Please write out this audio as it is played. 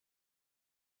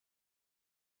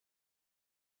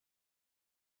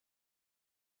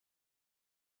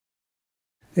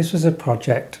This was a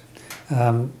project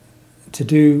to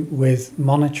do with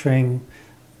monitoring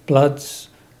bloods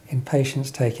in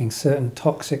patients taking certain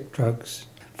toxic drugs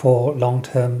for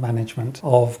long-term management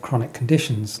of chronic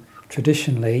conditions.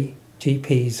 Traditionally,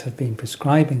 GPs have been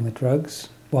prescribing the drugs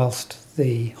whilst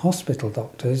the hospital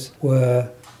doctors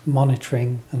were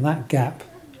monitoring, and that gap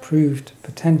proved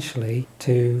potentially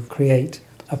to create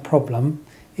a problem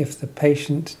if the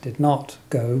patient did not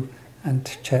go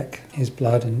and check his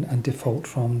blood and default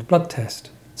from the blood test.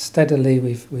 Steadily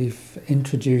we've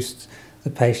introduced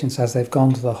the patients as they've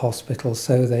gone to the hospital,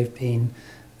 so they've been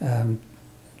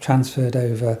transferred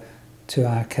over to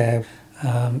our care.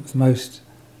 Most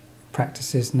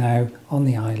practices now on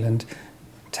the island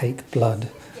take blood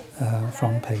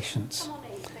from patients.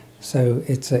 So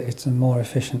it's a more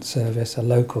efficient service, a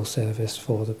local service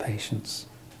for the patients.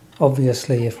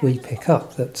 Obviously, if we pick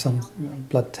up that some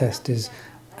blood test is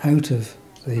out of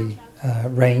the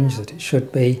range that it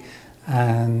should be,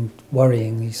 and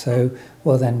worryingly so,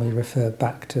 well then we refer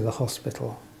back to the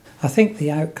hospital. I think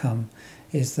the outcome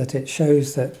is that it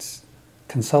shows that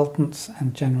consultants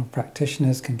and general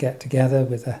practitioners can get together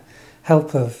with the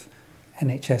help of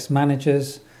NHS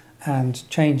managers and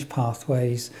change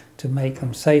pathways to make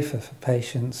them safer for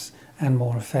patients and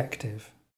more effective.